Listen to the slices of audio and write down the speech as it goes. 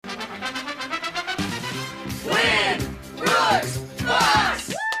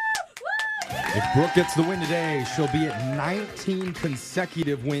Brooke gets the win today. She'll be at 19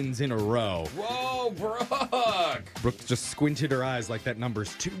 consecutive wins in a row. Whoa, Brooke. Brooke just squinted her eyes like that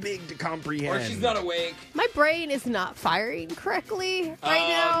number's too big to comprehend. Or she's not awake. My brain is not firing correctly right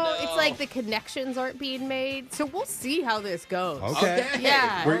now. no. It's like the connections aren't being made. So we'll see how this goes. Okay.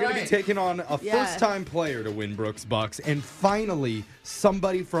 Yeah. We're going to be Alright. taking on a Yeah. first-time player to win Brooks Bucks. And finally,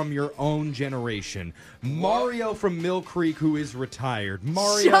 somebody from your own generation. Mario from Mill Creek, who is retired.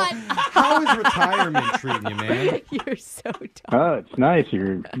 Mario, Shut how is retirement treating you, man? You're so dumb. Oh, it's nice.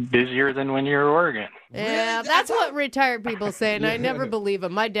 You're busier than when you were working. Yeah, Really? that's what retired people say, and I never believe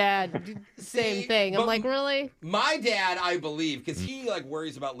them. My dad, did the same See, thing. I'm but- like, really? My dad, I believe, because he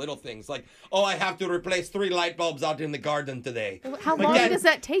worries about little things like, oh, I have to replace 3 light bulbs out in the garden today. How Like, long Dad, does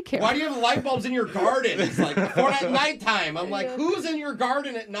that take care Why of? do you have light bulbs in your garden? It's like for at nighttime. I'm like, who's in your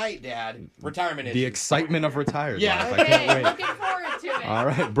garden at night, Dad? Retirement The issues. excitement of retired Yeah. life. I can't Okay, wait. looking forward to it. All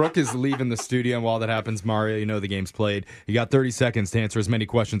right, Brooke is leaving the studio, and while that happens, Mario, you know the game's played. You got 30 seconds to answer as many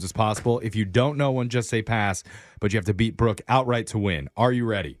questions as possible. If you don't know one, just say pass, but you have to beat Brooke outright to win. Are you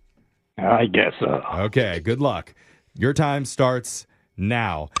ready? I guess so. Okay, good luck. Your time starts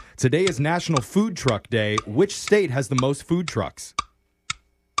now. Today is National Food Truck Day. Which state has the most food trucks?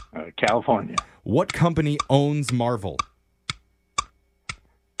 California. What company owns Marvel?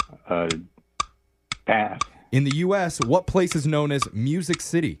 Pass. In the U.S., what place is known as Music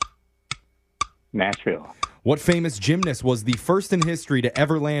City? Nashville. What famous gymnast was the first in history to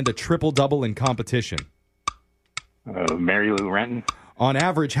ever land a triple-double in competition? Mary Lou Renton. On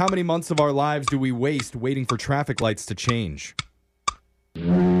average, how many months of our lives do we waste waiting for traffic lights to change?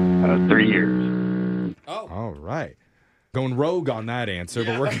 3 years. Oh, All right. Going rogue on that answer,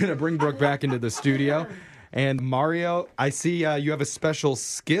 but we're going to bring Brooke back into the studio. And Mario, I see you have a special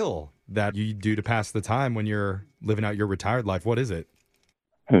skill that you do to pass the time when you're living out your retired life. What is it?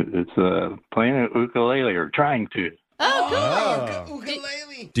 It's playing an ukulele or trying to. Oh, cool.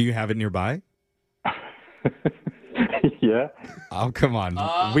 ukulele. Do you have it nearby? Yeah. Oh, come on.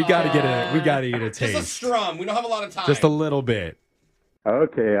 We got to get a Just a taste. strum. We don't have a lot of time. Just a little bit.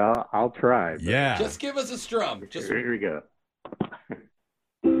 Okay, I'll try. but Yeah. Just give us a strum. Just Here we go.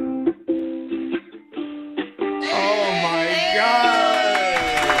 Oh my God.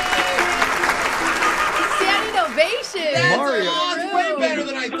 Standing ovation. That's Mario. awesome. Way better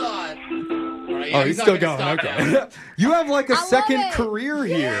than I thought. All right, yeah, Oh, he's not still gonna going. stop Okay. now. You have like a love second it. career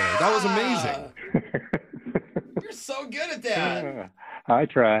here. That was amazing. You're so good at that. I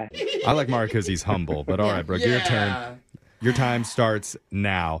try. I like Mario because he's humble. But all right, Brooke, your turn. Yeah. Your time starts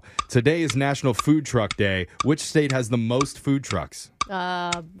now. Today is National Food Truck Day. Which state has the most food trucks?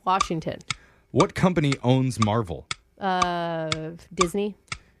 Washington. What company owns Marvel? Disney.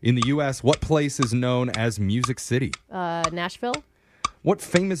 In the U.S., what place is known as Music City? Nashville. What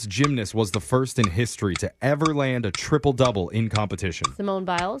famous gymnast was the first in history to ever land a triple-double in competition? Simone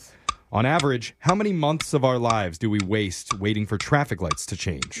Biles. On average, how many months of our lives do we waste waiting for traffic lights to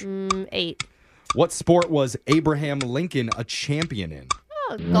change? 8. What sport was Abraham Lincoln a champion in?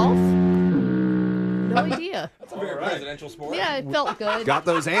 Oh, golf. No idea. That's a very presidential sport. Yeah, it felt good. Got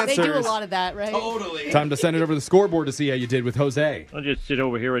those They answers. do a lot of that, right? Totally. Time to send it over to the scoreboard to see how you did with Jose I'll just sit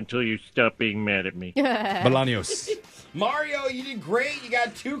over here until you stop being mad at me. Bolaños. Mario, you did great. You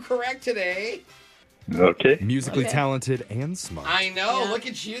got 2 correct today. Okay. Musically Okay. talented and smart. I know. Yeah. Look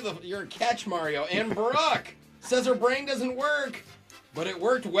at you. You're a catch, Mario. And Brooke says her brain doesn't work, but it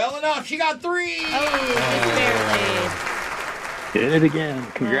worked well enough. She got 3. Oh, just barely. Did it again.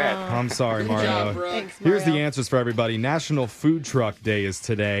 Congrats. I'm sorry, Good Mario. job, Brooke. Thanks, Here's the Mario. answers for everybody. National Food Truck Day is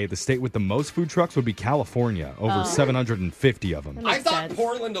today. The state with the most food trucks would be California, over 750 of them. That I makes thought sense.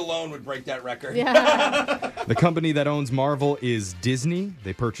 Portland alone would break that record. Yeah. The company that owns Marvel is Disney.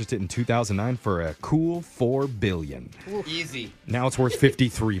 They purchased it in 2009 for a cool $4 billion. Easy. Now it's worth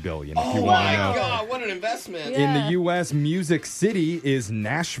 $53 billion, if you Oh want my to know. God, what an investment. Yeah. In the U.S., Music City is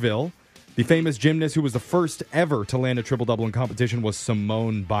Nashville. The famous gymnast who was the first ever to land a triple-double in competition was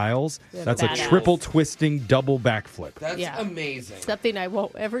Simone Biles. That's a badass. triple twisting double backflip. That's Yeah. amazing. Something I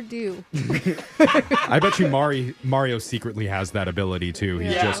won't ever do. I bet you Mario secretly has that ability too.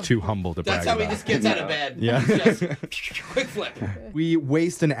 He's Yeah. just too humble to brag That's how he about. just gets out of bed. Yeah. He's just quick flip. We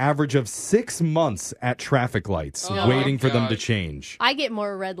waste an average of 6 months at traffic lights Oh waiting my for them to gosh. change. I get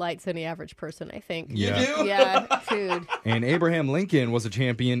more red lights than the average person, I think. Yeah. You do? Yeah, dude. And Abraham Lincoln was a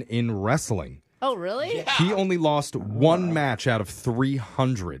champion in wrestling. Oh, really? Yeah. He only lost one match out of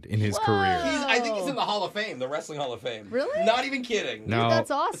 300 in his career. I think he's in the Hall of Fame, the Wrestling Hall of Fame. Really? Not even kidding. No. Dude,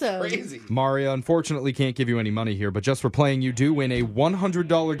 that's awesome. Crazy. Mario, unfortunately, can't give you any money here, but just for playing, you do win a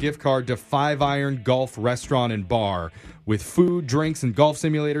 $100 gift card to Five Iron Golf Restaurant and Bar. With food, drinks, and golf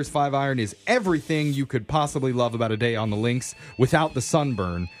simulators, Five Iron is everything you could possibly love about a day on the links without the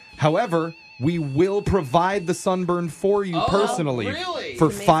sunburn. However, we will provide the sunburn for you personally really? for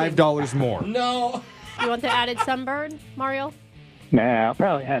Amazing. $5 more. No. You want the added sunburn, Mario? Nah, I'll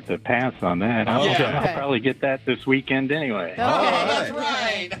probably have to pass on that. I'll, Okay. I'll probably get that this weekend anyway. Okay. Oh, that's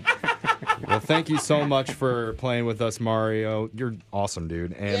right. Well, thank you so much for playing with us, Mario. You're awesome,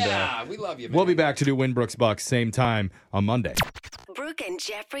 dude. And Yeah, we love you, man. we'll be back to do Winbrooks Bucks same time on Monday. Brooke and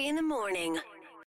Jeffrey in the morning.